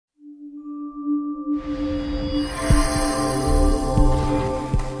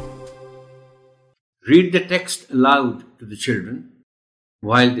Read the text aloud to the children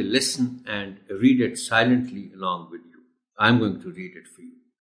while they listen and read it silently along with you. I'm going to read it for you.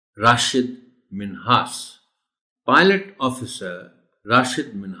 Rashid Minhas. Pilot officer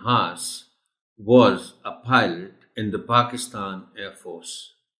Rashid Minhas was a pilot in the Pakistan Air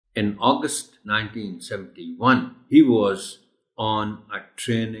Force. In August 1971, he was on a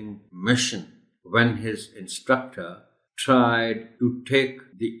training mission when his instructor tried to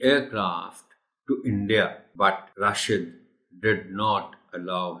take the aircraft to India, but Rashid did not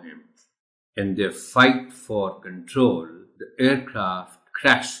allow him. In their fight for control, the aircraft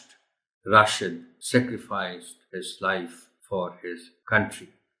crashed. Rashid sacrificed his life for his country.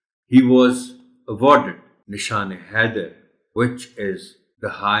 He was awarded Nishan-e-Haider, which is the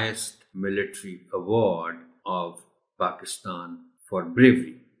highest military award of Pakistan for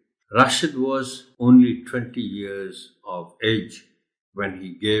bravery. Rashid was only 20 years of age when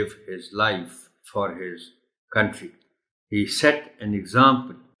he gave his life for his country. He set an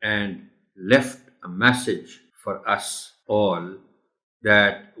example and left a message for us all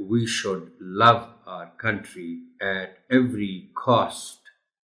that we should love our country at every cost,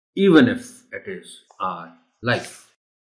 even if it is our life.